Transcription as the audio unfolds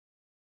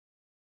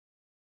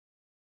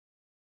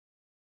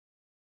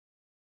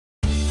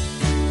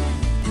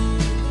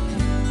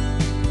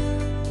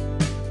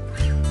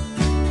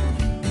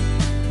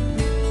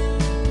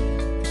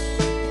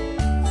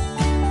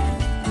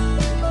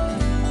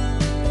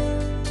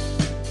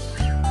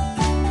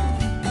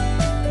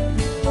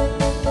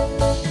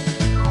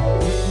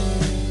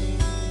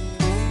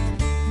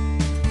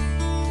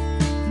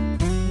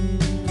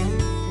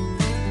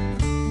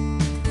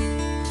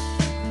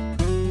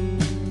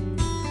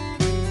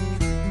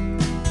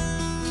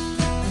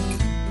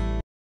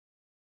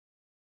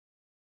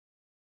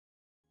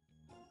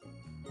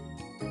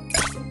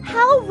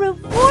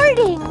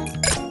rewarding!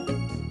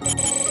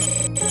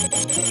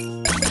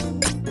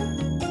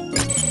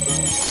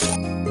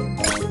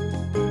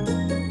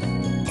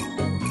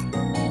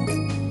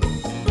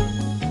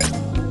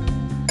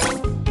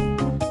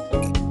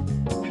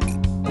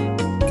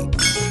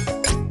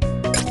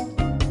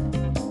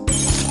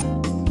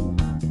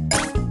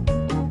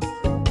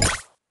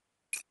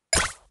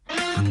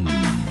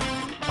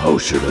 How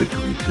should I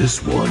greet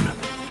this one?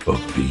 A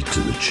beat to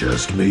the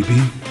chest,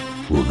 maybe?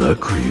 Will that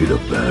create a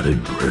bad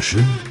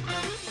impression?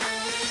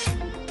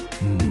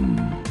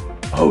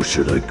 How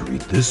should I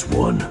greet this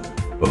one?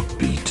 A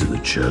beat to the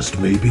chest,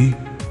 maybe?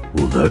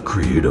 Will that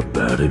create a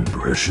bad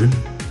impression?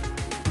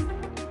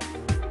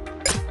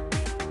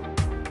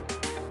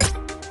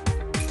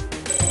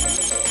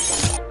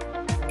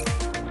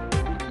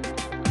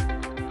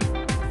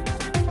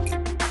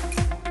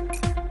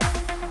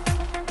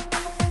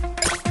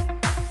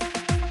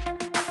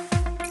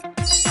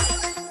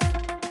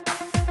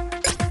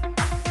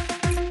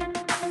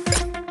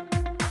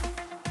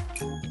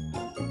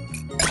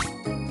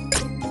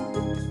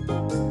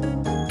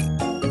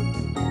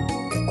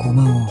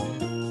 고마워.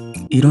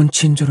 이런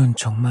친절은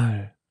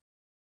정말...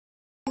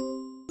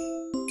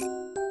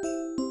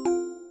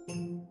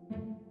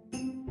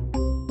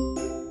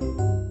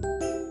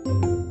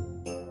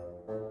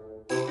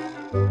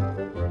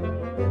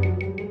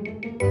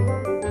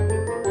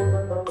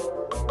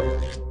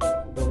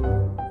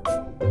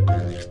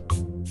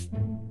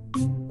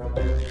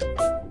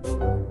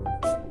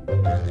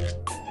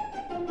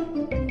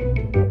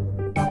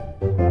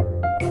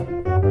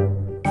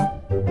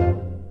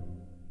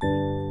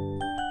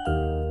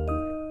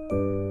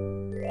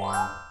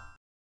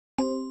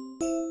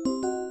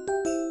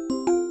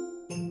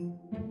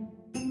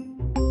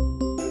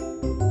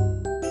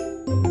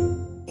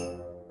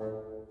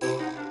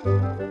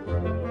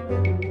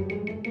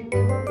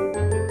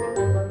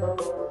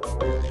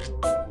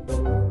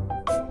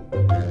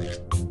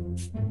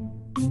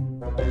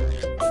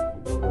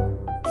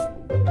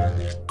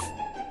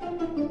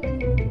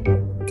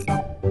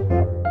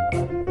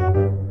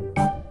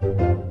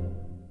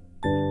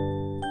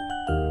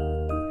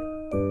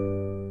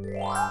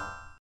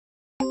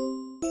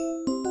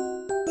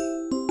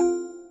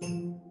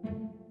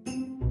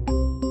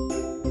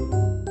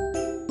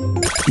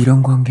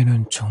 이런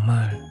관계는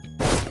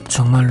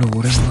정말로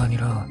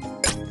오랜만이라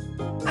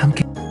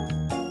함께...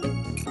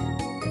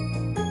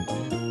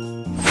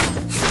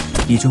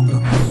 이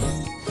정도면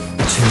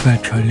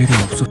제발 별일이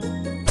없었...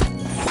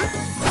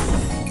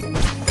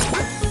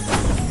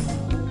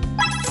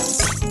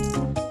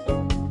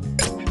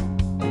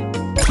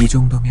 이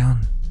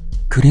정도면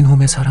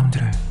그린홈의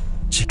사람들을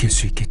지킬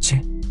수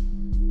있겠지?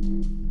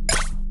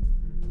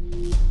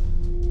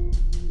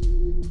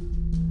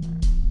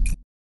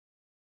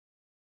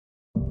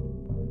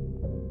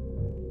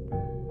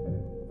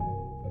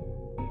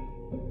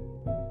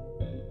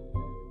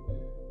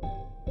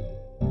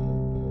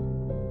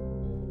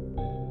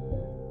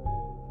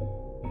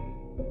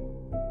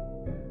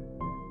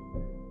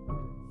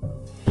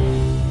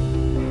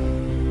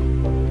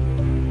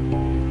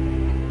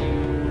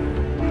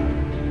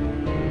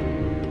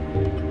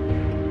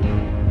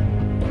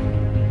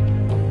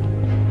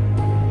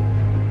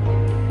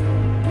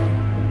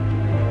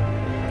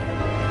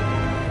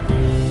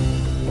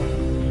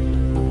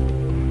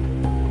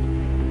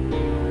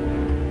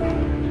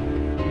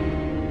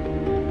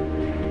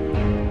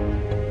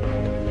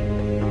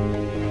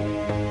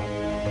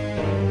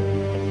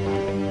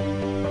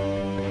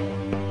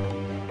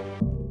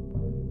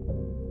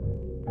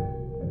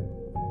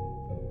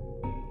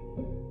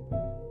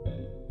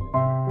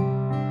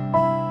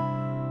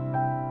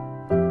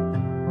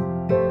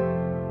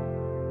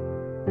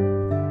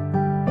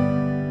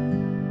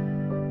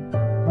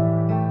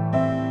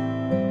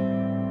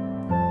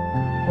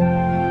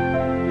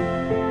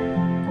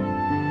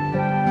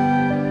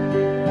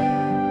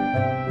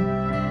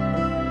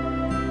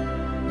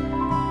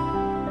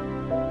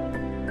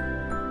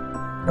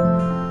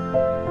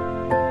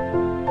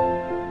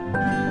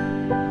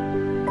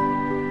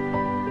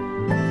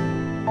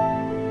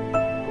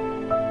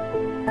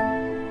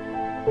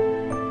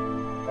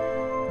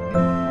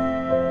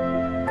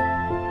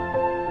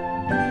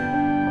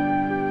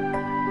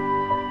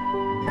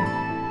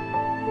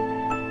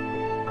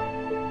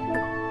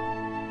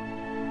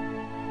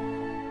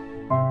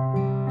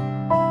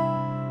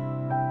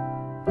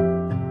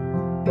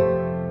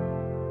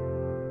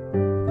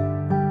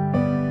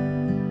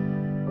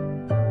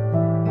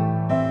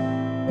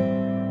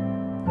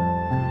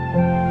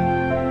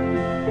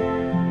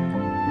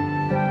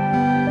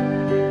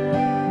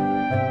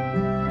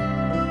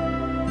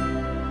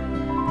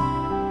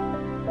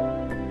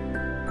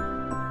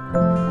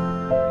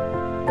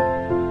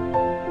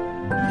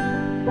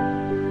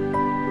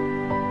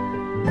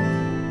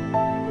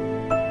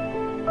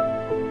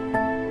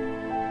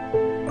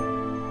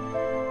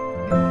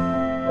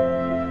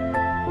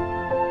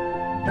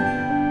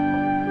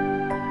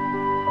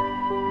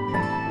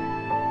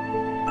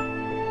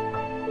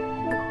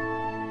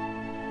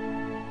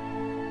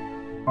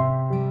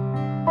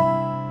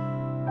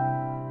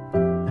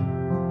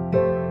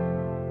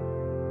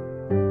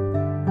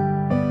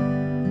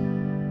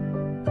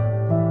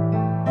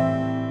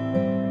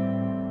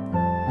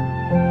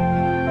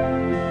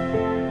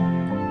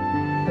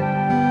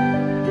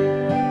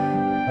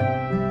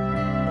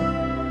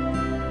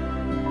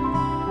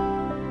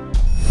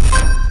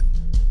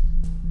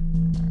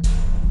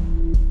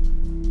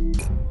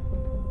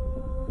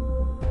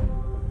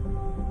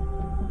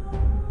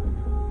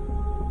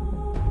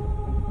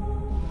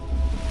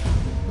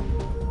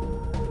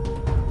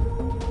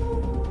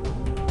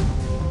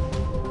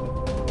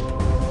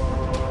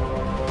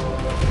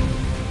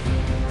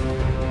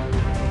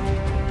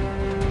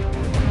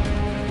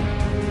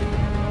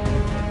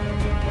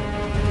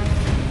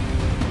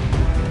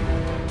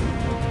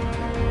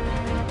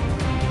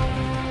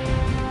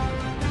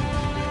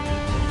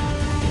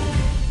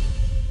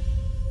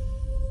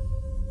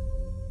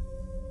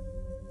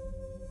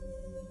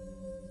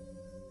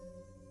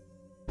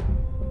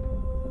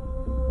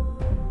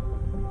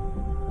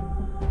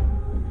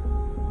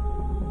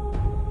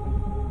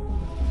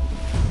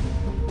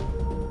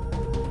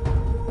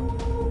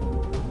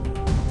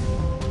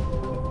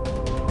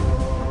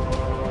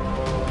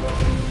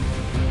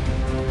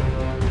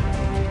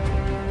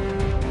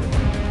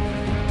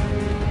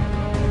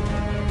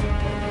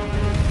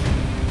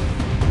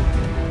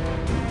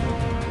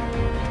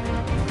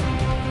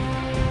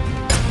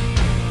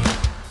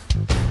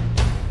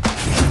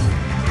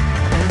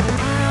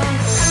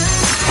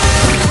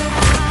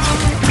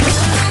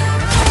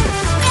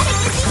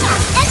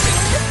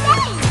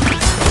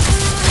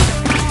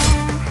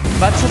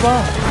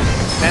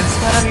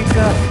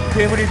 내가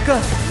괴물일까?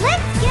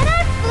 Let's get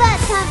our blood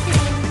pumping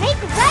and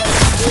make right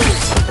speed!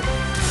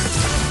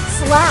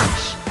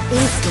 Slash.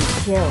 Instant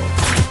kill.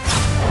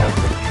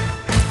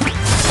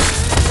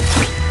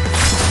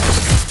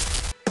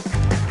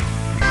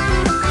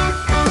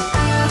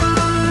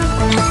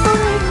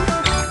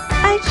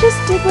 I just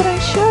did what I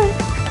should.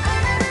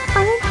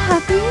 I'm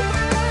happy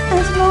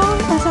as long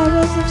as I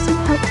was of some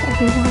help to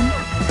everyone.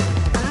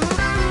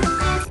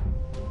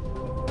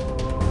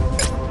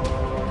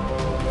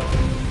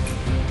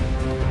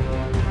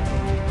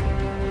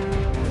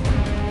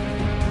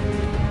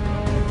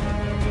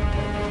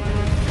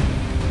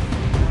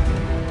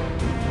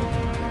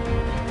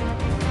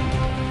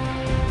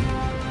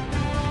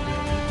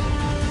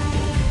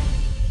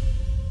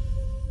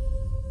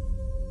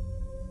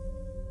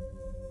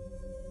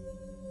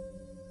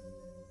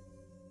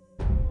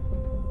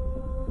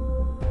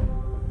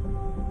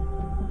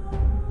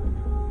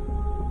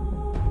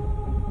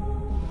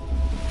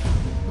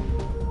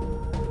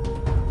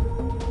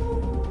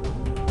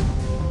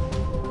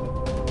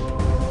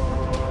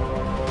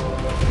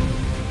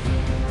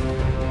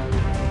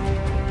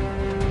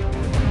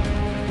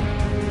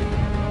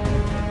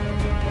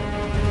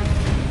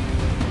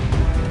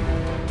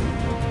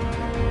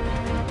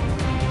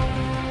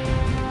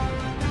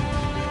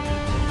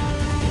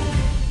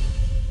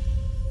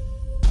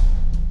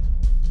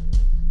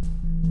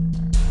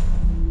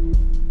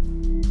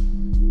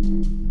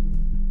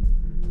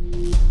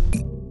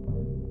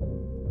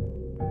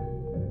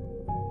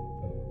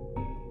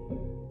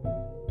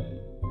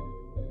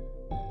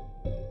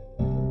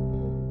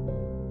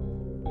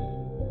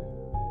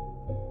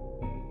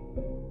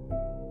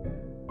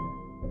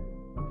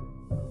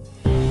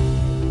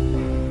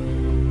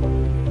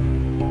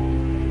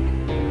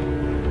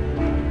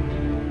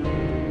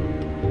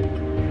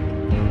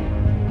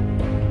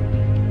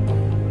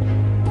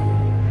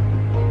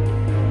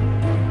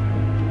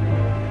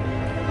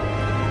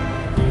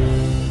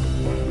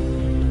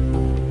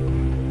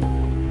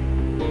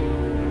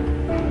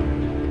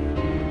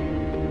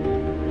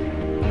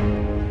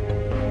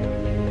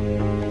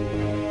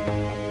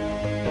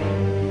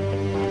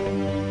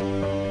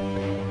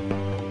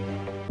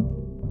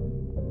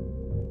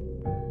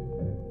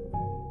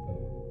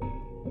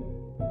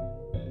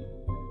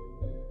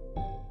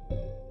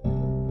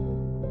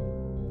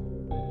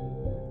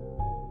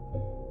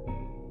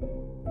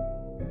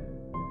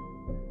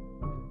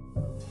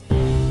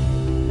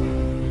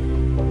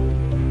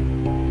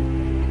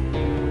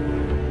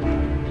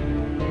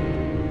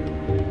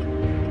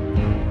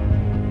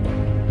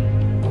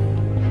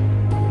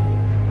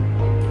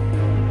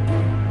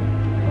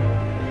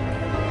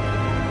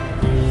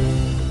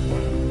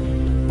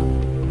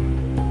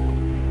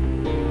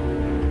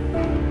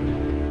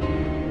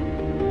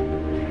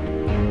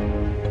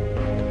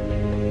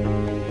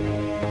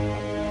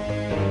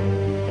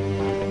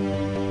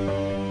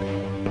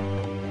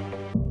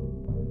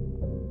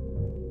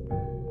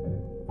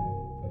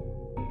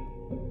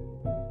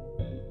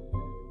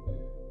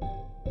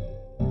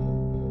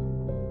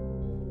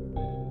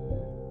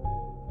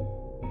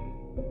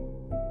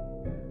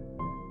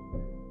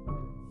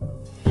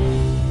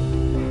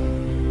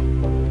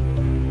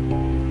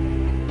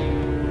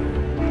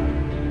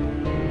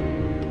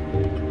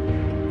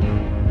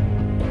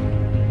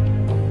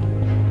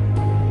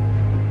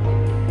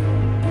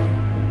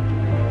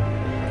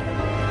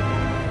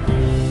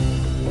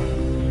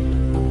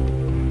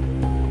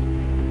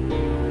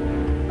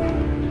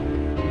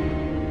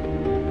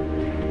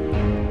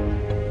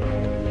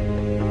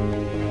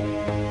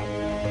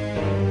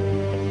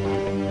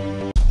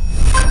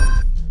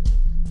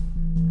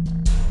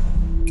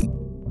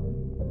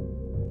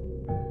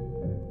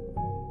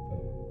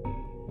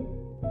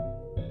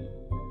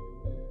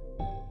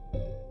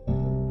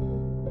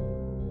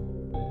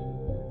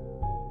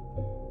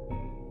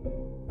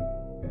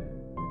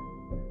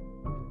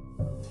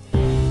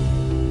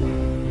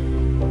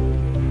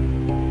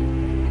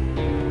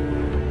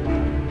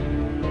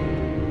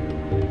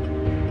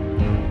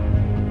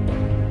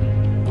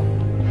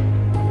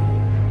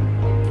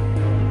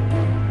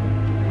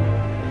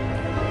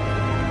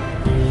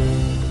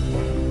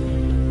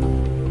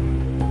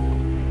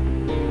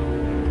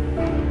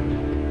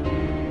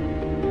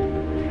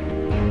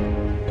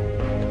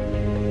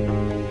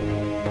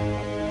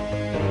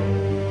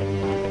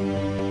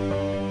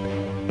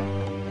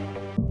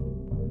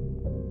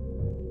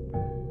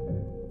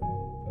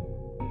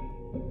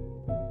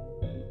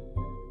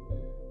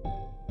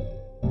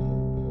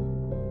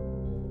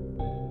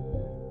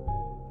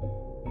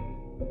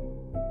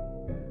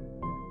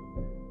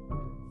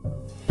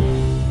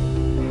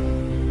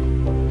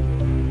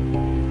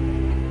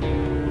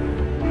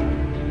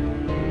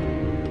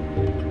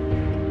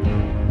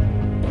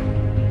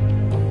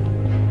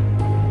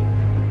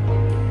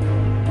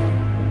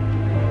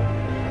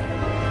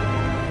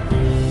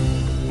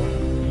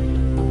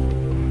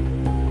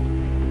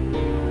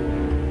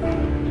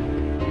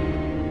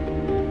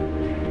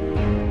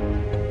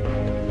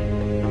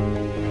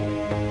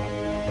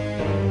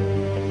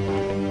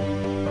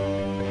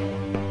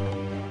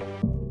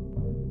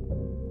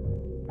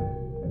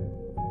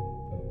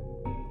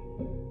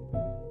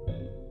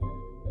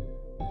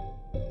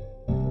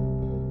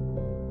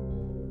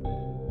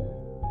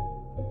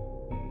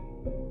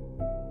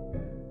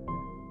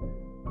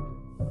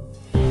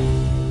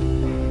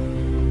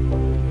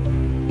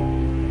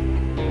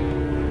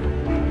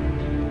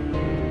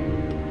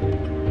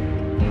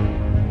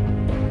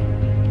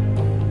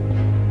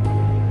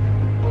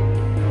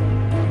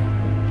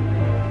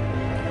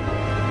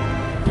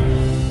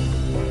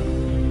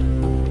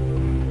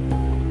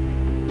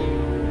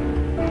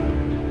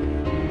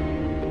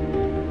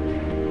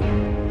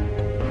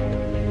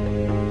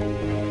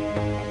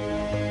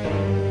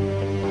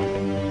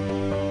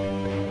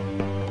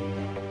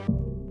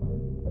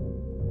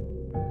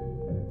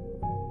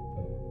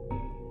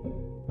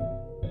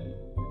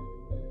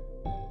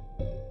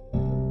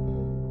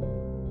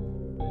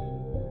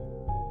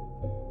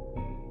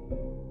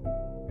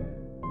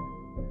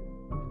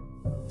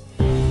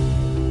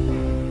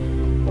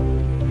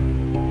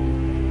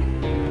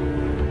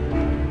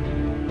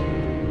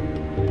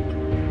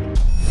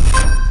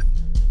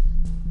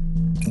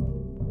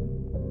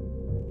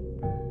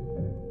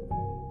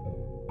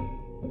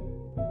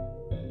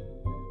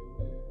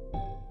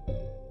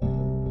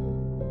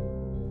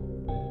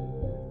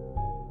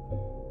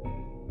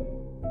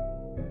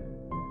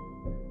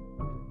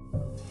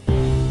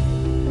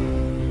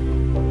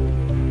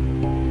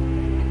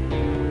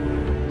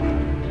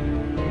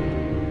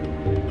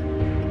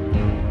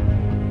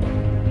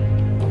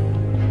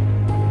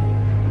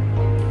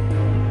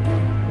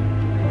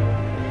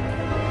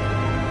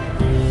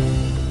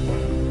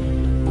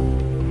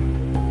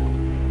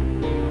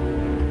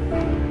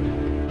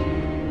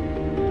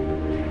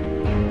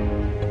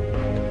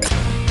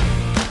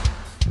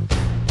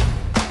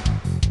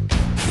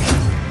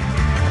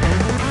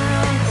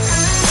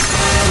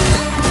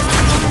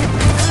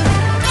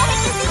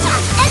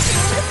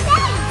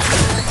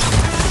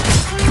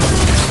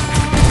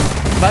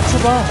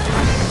 맞춰봐.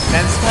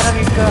 난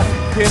사람일까,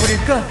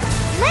 괴물일까?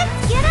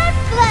 Let's get our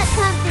blood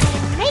pumping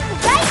and make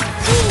right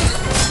deeds!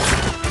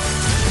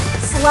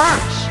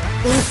 Slash!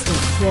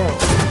 Instant kill.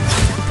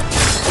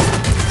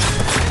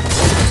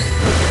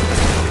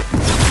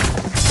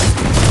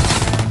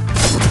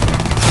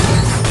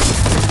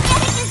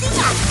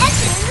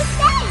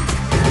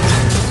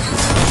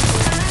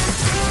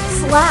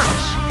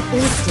 Slash!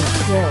 Instant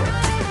kill.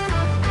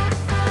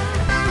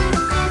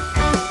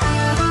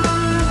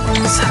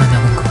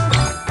 살아남은 건가?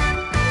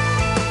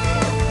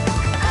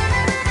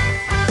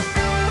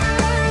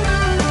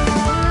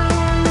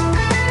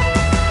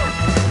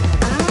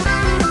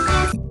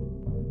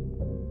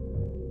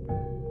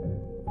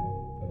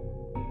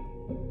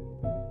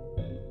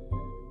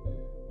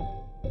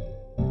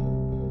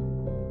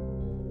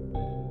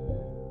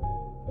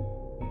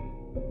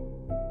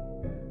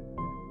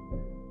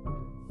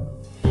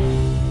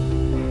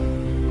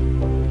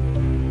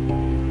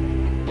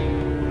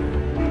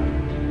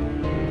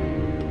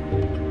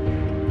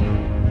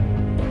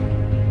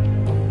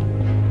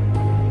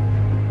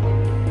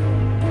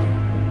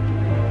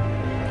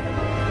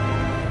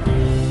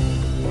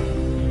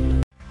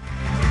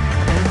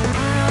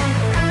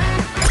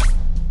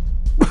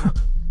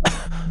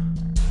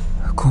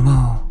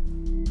 고마워.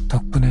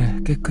 덕분에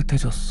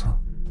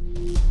깨끗해졌어.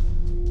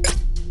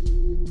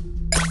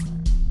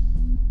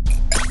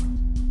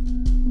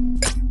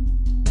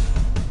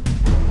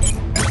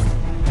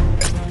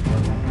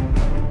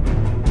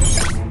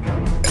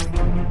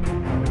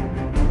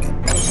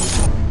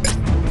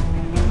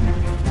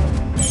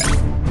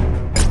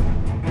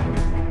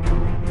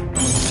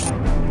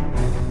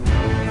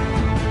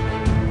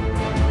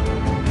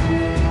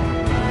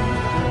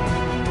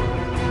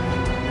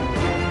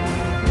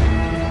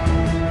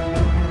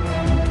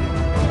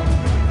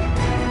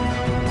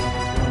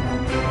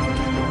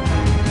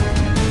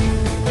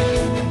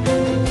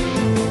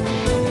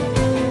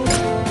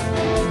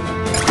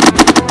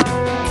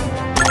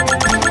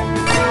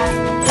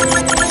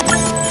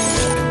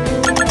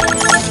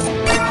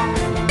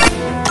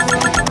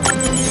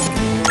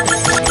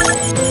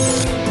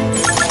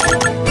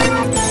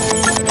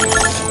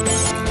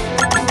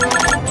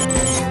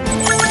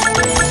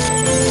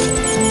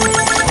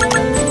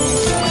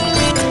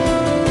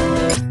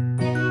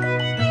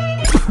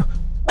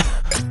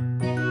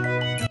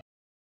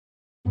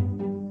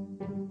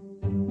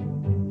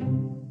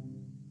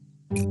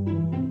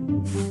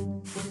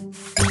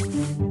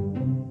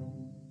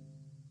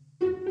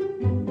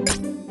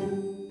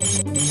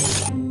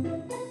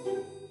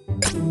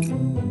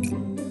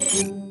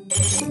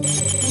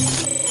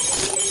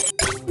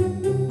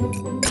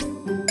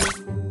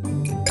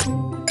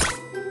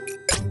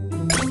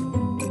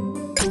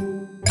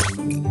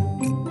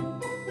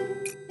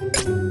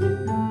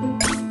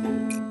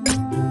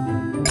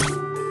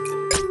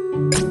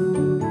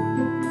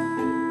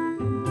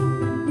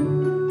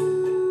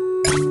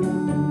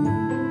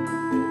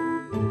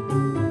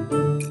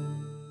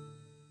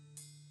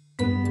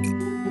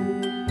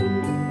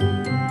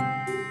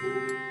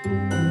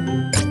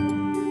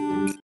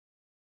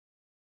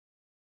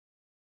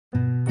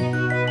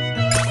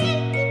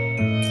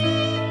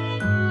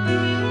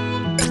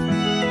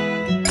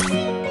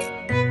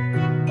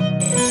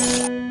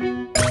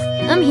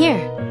 I'm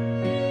here.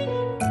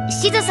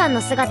 シズさん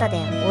の姿で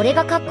俺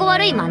がカッコ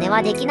悪い真似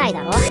はできない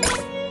だろ。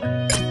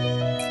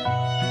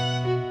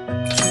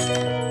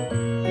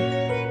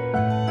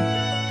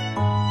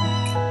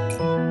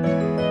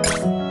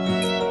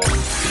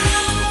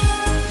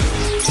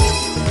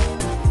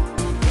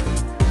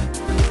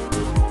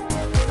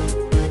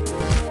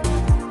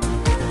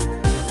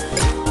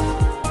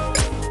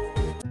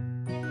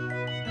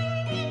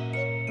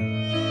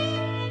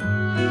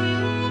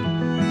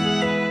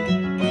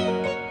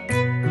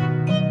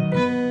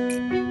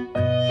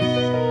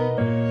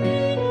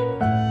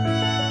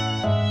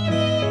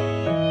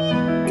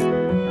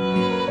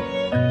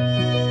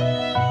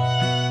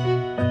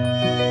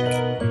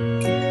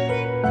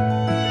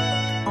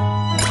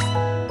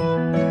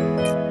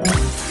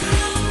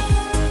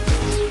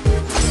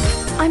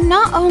I'm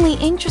not only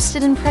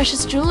interested in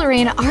precious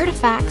jewelry and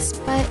artifacts,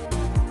 but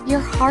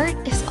your heart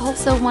is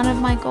also one of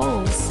my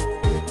goals.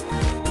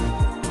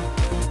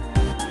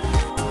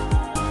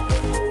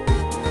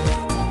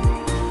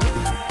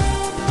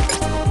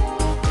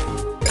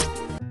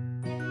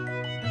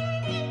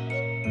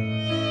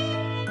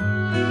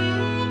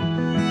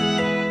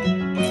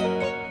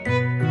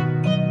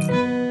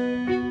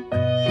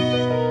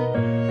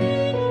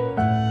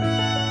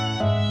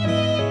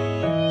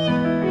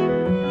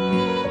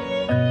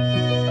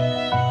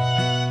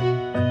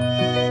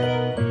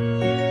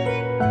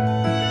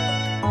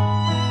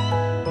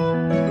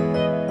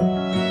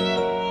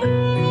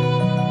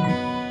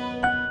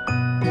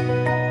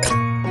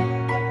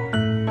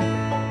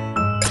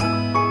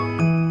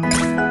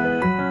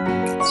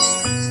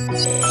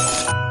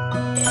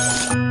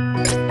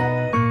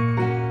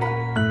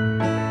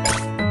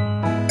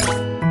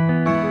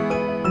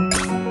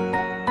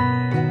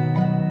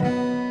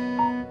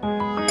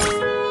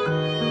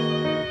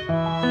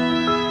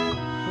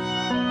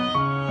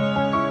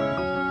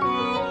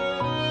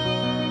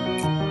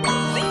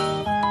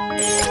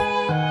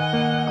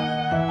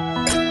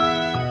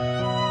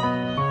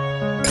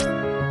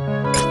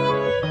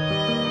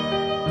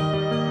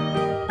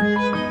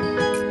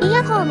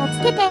 ヤホンもつ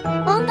けて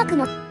音楽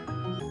の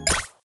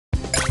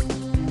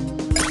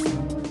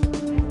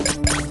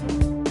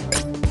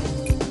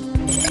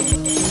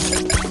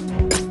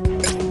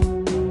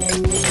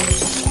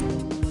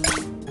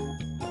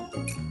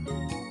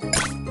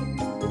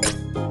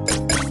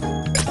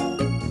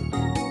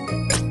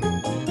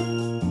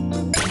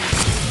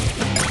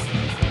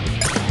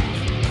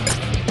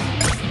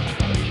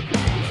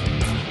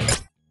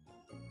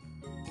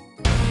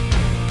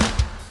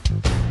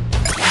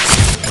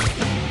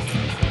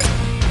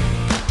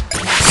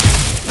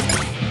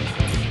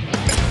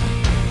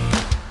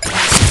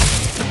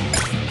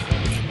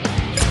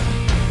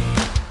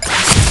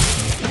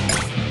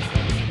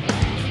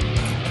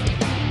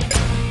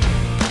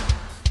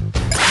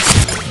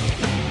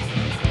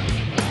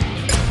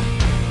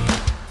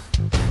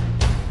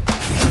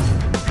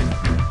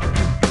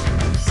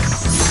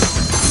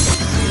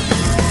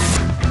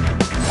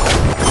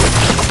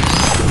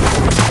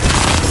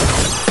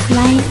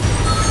Life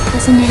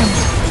doesn't end.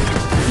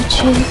 The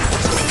truth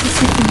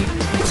is infinite.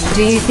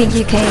 Do you think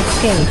you can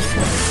escape?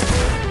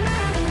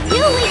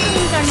 You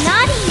weaklings are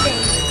not even!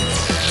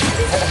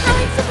 This is how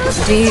it's supposed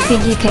to Do you be.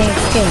 think you can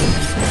escape?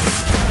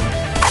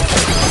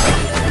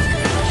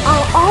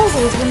 I'll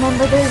always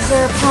remember the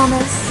Zer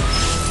promise.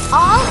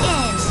 All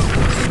in!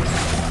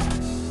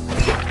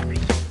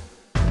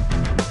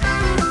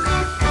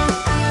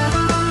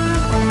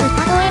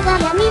 歌声が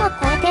闇を越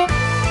えて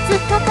ずっ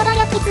と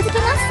輝き続け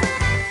ます。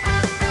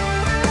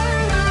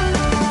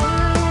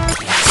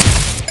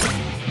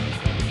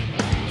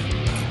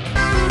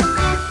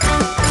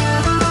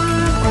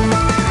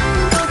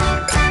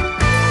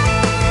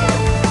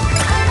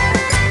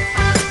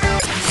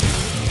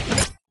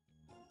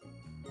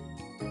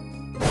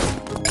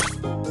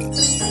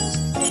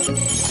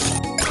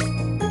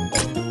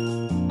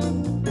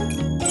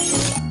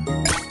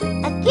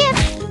A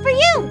gift for you!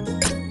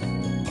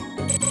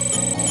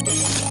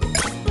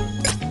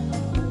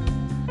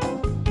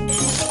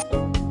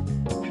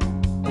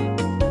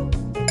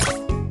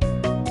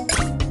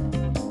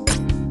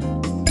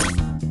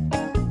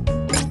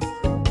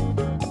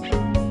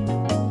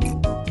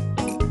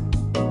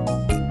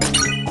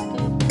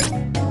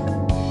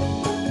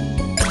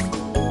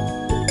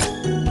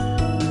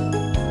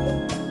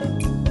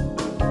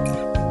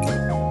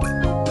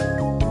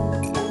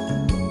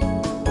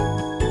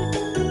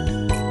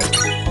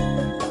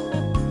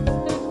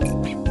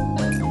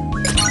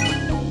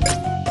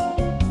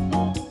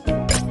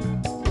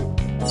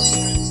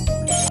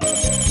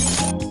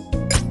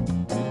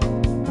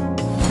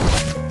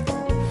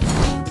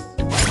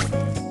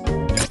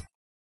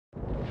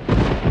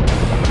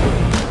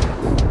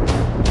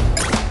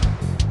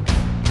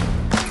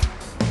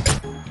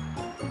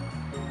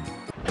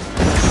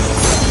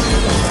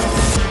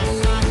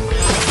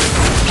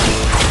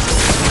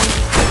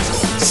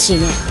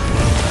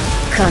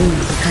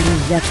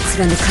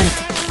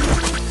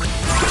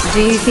 Do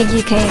you think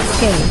you can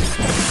escape?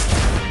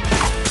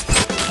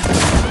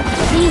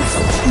 Please,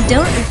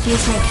 don't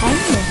refuse my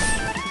kindness.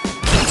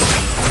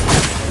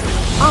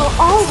 I'll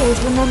always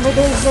remember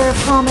the Zer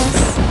promise.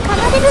 奏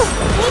でる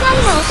未来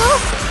の音。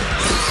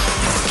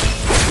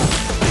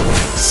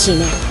死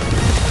ね。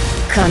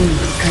神の怒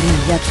り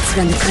に焼き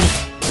貫かれて。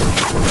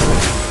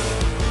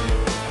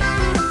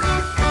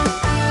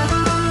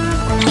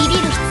ビビ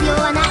る必要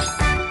はない。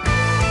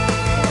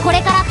これ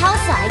から倒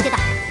す相手だ。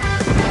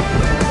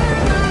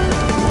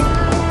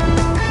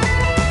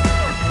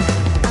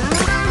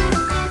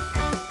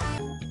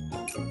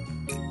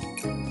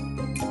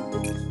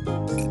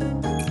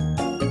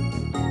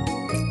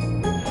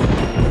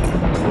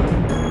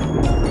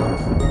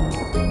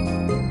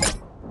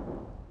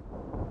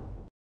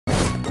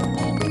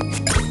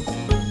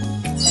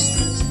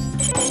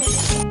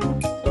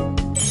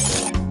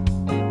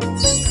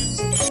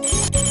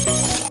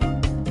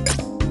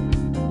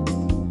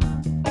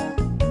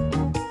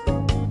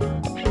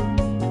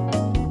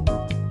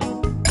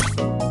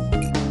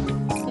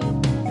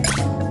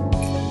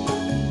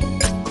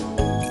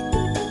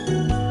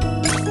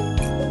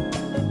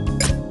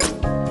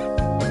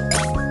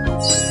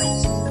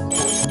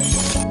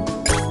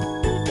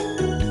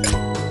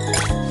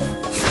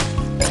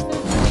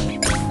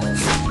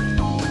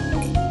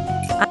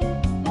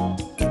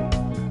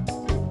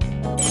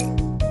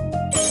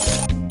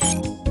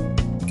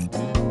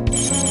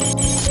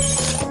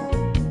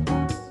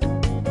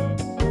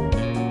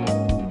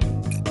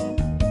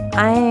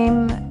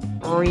I'm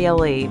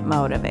really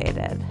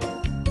motivated.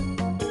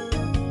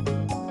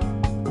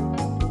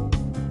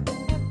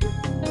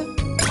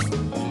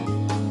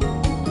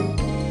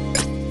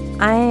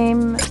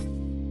 I'm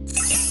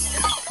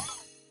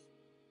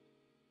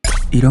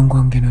이런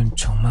관계는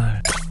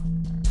정말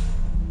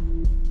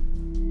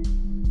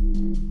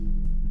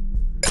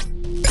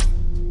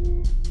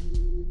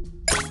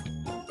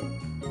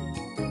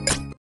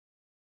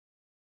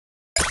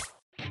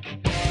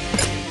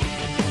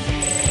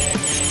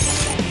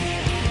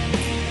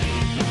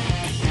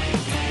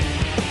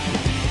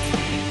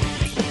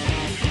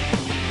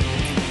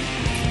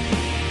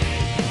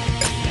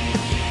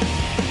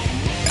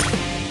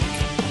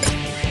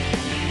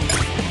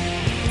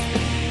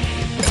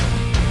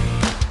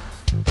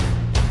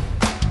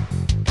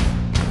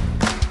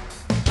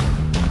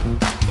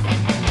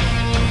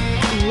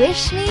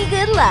Wish me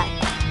good luck.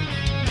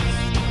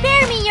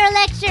 Spare me your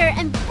lecture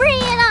and bring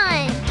it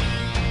on!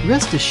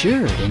 Rest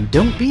assured and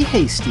don't be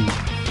hasty.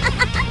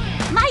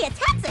 My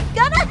attacks are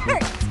gonna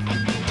hurt!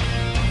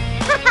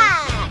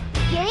 Haha!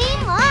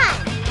 Game on!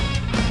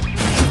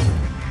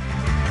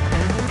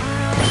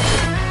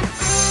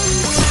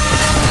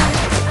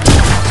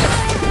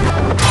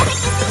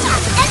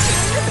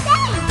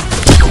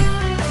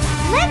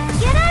 Let's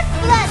get our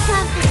blood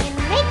pumping and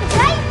make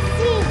right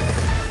scenes!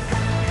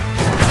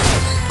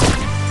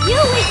 You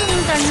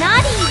weaklings are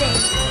not even!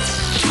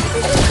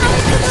 This is how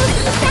it's supposed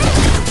to be said,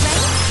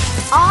 right?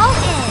 All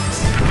in!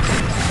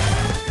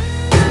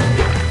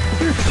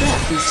 Your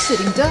trap is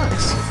sitting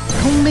ducks.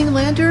 Homing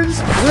lanterns,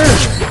 burn.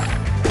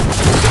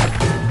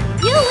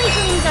 You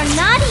weaklings are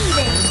not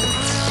even!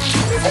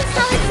 This is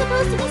how it's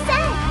supposed to be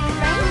said,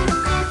 right?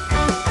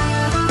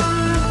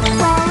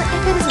 Well,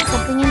 if it isn't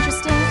something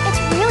interesting,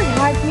 it's really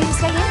hard for me to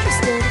stay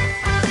interested.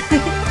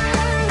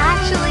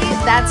 Actually,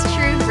 that's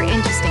true for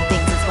interesting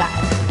things as well.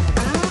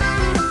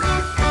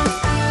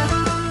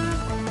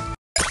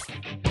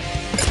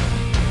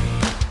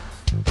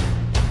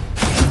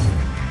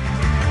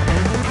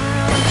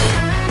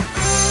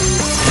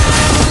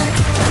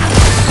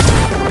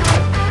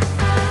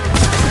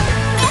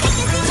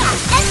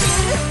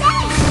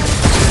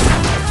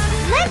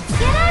 Let's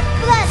get our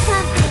blood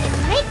pumping and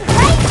make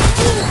right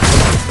scenes!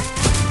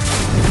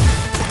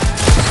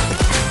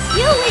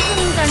 You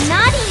weaklings are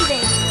not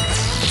even!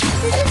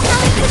 This is how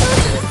it's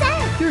supposed to be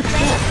said, Your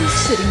trap is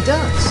sitting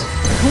ducks.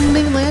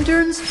 Homing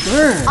lanterns,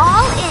 burn.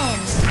 all in!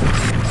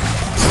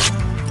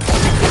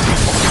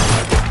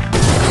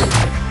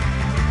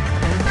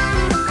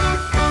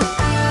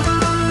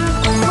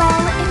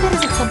 Well, if it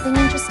isn't something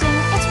interesting,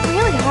 it's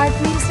really hard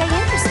for me to stay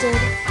interested.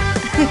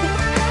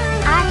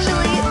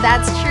 Actually,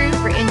 that's true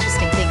for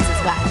interesting things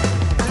as well.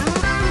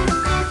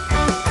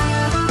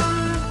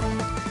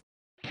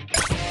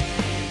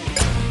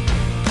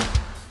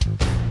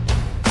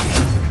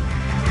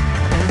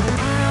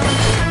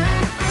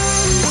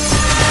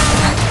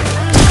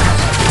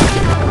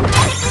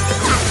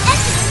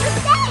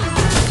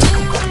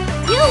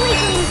 You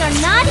weaklings are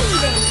not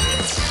even!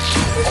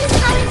 This is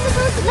how it's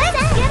supposed to be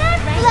said, get our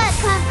blood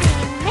pumping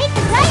and make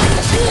right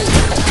scenes!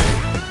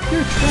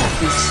 Your trap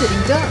is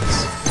sitting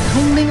ducks.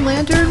 Homing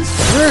lanterns,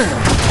 burn.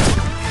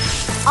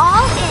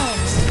 All in!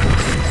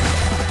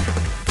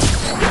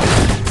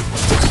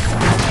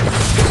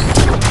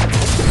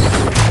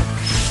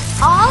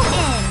 All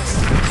in!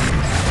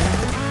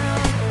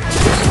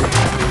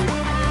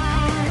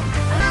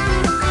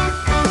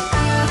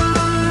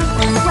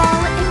 Well,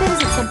 if it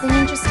isn't something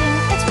interesting,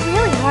 it's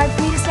really hard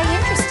for me to stay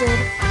interested.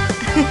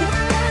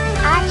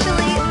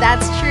 Actually,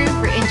 that's true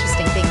for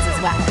interesting things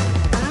as well.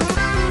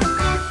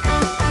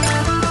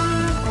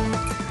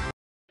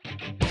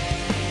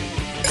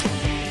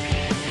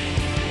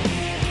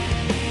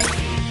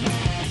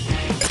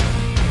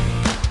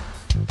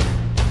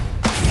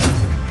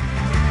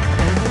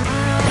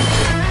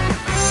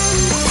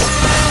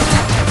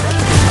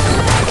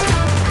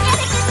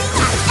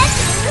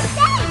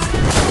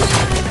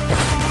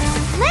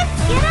 Let's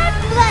get our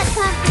blood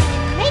pumping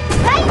and make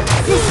right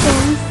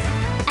scenes!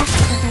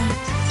 Activate.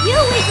 You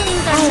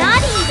weaklings are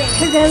not even!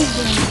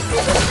 Corrosion.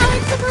 This is how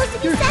it's supposed to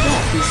be Your said,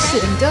 trap is right?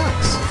 sitting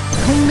ducks.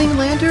 Homing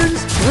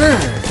lanterns,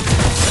 burn.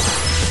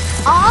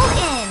 All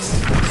in!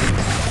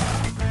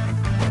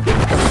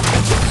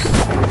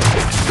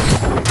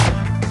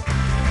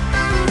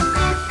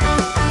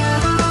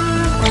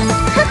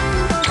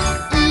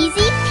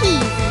 Easy peasy.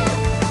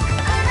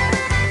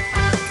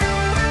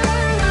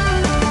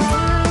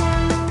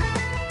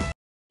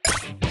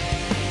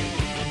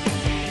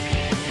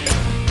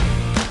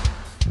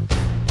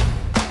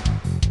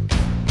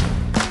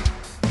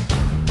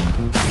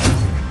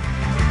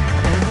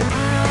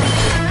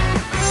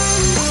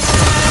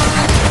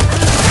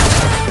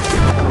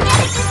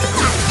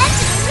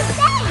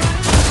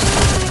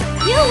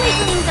 You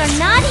weaklings are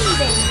not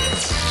even!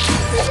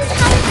 This is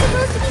how it's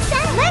supposed to be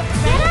said, let's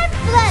get our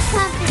blood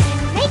pumping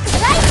and make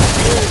right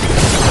scenes!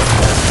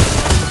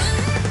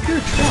 Your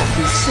trap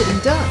is sitting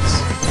ducks.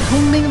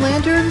 Homing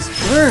lanterns,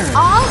 burn.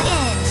 All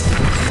in!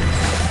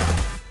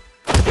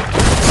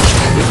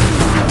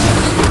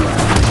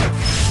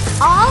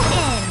 All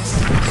in!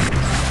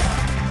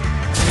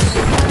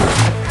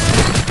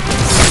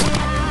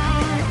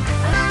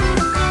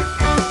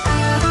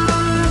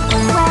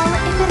 Well,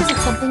 if it isn't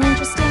something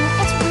interesting,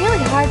 it's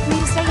really hard for me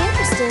to stay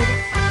interested.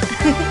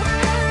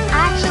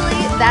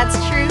 Actually, that's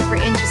true for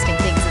interesting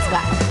things as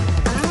well.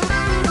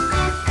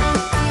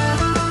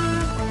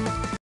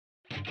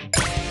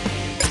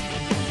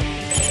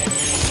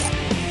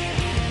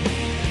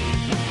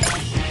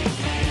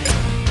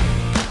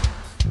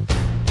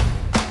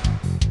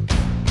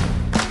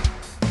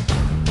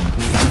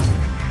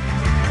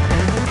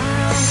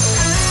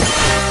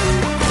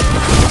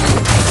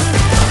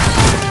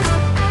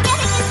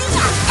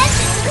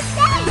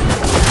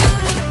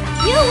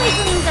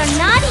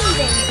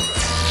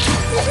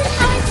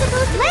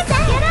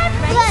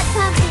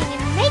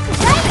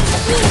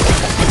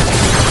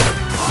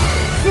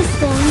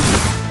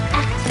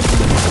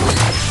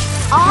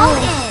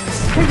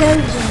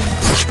 Explosion!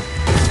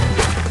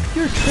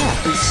 Your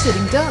trap is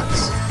sitting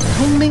ducks.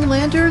 Homing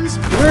lanterns,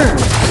 burn.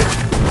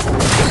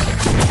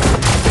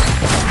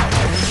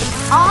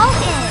 All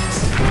in!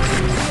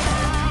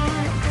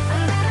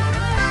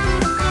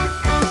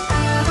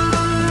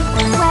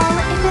 Well,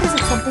 if it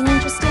isn't something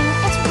interesting,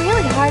 it's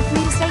really hard for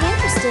me to stay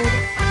interested.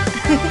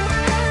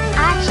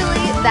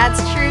 Actually, that's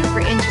true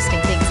for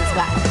interesting things as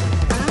well.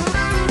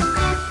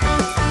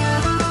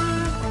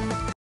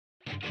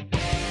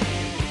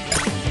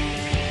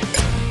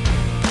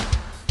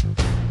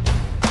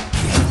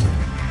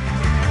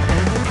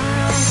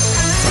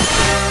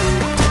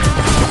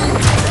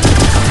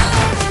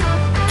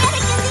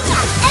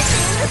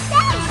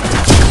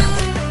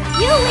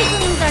 You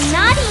weaklings are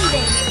not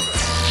even!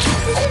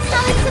 This is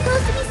how it's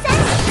supposed to be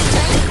said,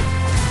 right?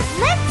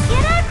 Let's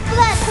get our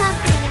blood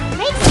pumping and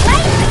make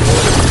right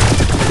speed!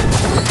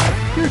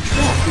 Your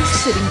trap is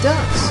sitting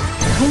ducks.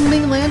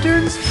 Homing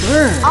lanterns,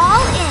 burn.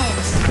 All in!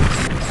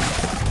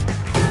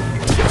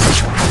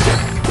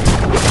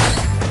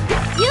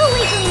 You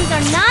weaklings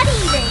are not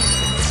even!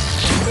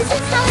 This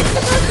is how it's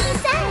supposed to be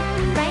said,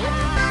 right?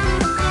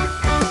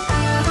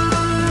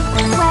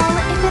 Well,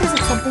 if it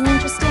isn't something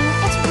interesting,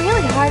 it's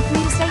really hard for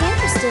me to stay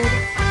interested.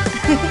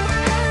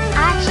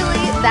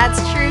 Actually, that's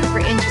true for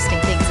interesting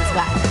things as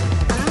well.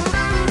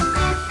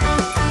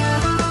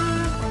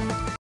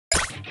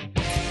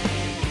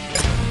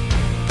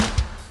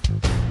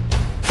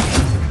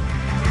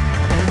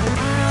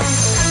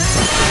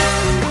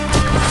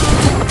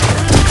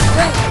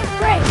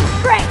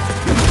 Break!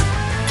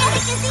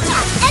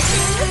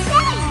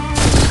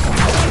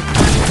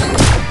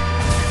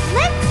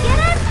 Let's get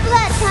our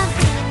blood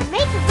pumping and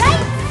make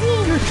right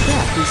scene! Your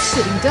trap is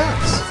sitting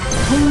ducks.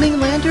 Homing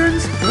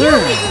lanterns, You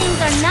burn.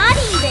 weaklings are not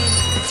even!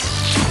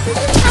 This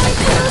is how it's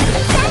supposed to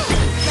be said,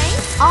 right?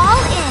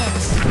 All in!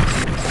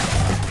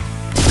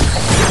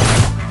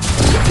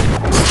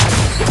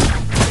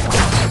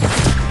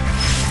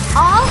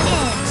 All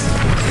in!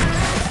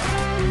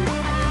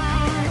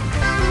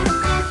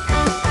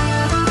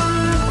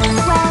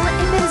 Well,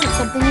 if it isn't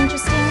something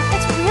interesting,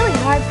 it's really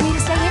hard for me to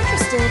stay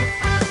interested.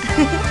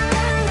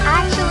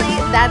 Actually,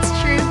 that's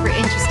true for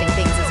interesting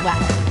things as well.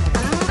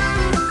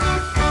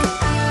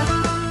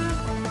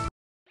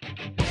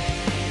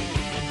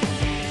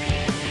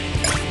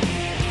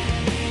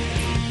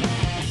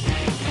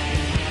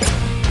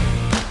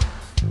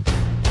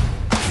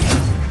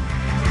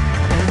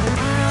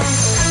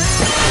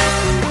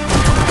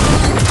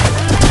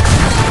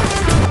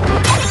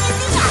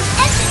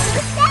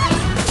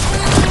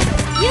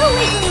 You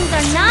weaklings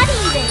are not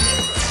even!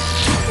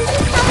 This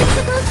is how it's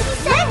supposed to be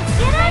said,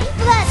 get our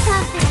blood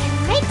pumping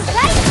and make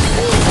right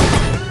speed!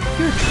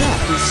 Your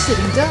trap is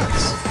sitting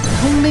ducks.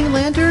 Homing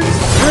lanterns,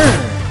 burn.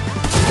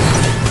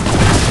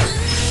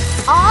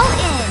 All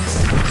in!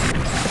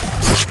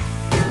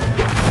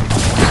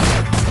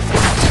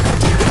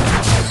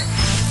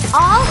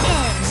 All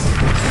in!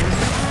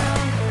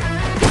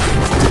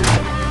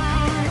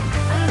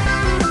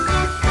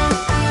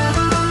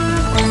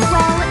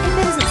 Well, if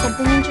it isn't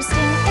something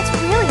interesting, it's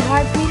really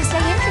hard for me to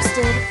stay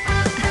interested.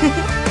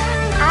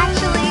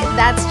 Actually,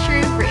 that's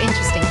true for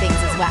interesting things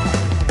as well.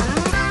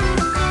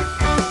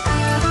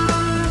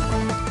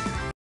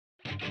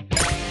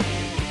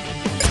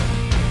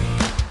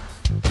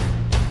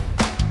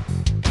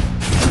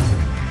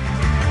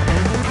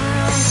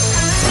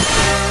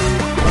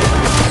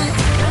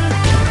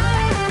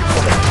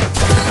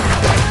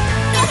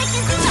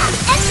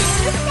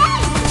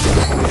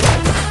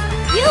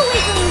 You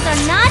weaklings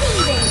are not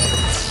even!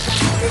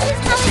 This is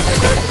how it's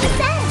supposed to be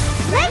said.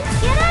 Let's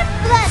get our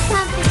blood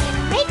pumping and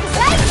make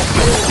right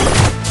speed!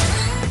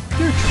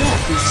 Your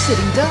trap is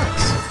sitting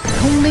ducks.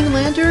 Homing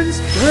lanterns,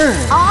 burn.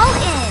 All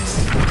in!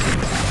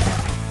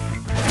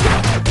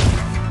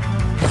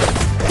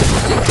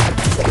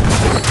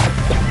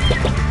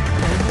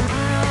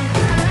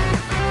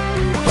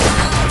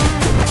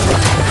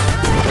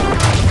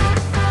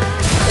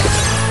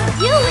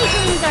 You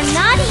weaklings are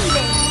not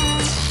even!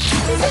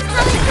 This is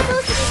how it's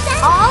supposed to be said.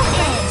 All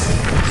in!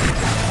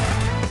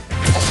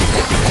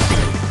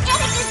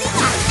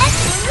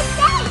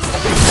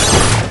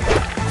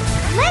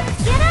 Let's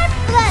get our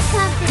blood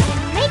pumping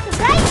and make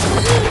right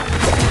speed!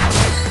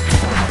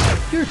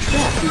 Your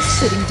trap is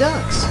sitting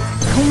ducks.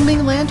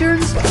 Homing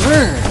lanterns,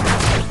 burn.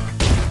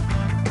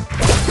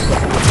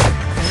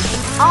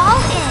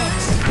 All in!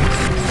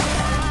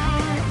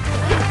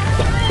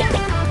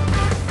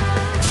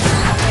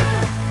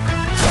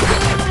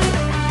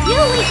 You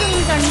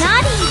weaklings are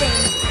not even!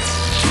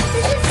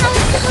 This is how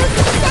it's supposed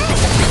to be said.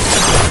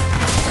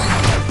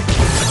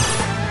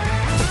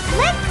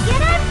 Let's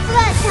get our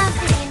blood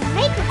pumping and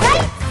make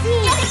right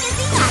scene!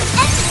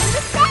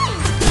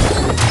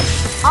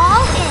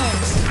 All in!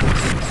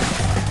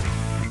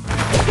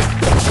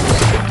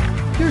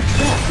 Your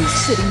trap is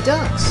sitting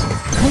ducks.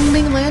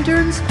 Homing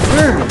lanterns,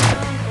 burn.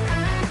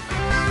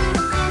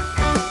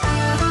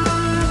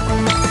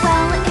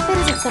 Well, if it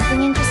isn't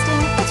something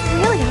interesting, it's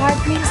really hard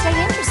for me to stay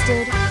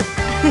interested.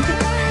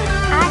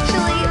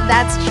 Actually,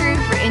 that's true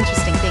for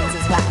interesting things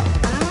as well.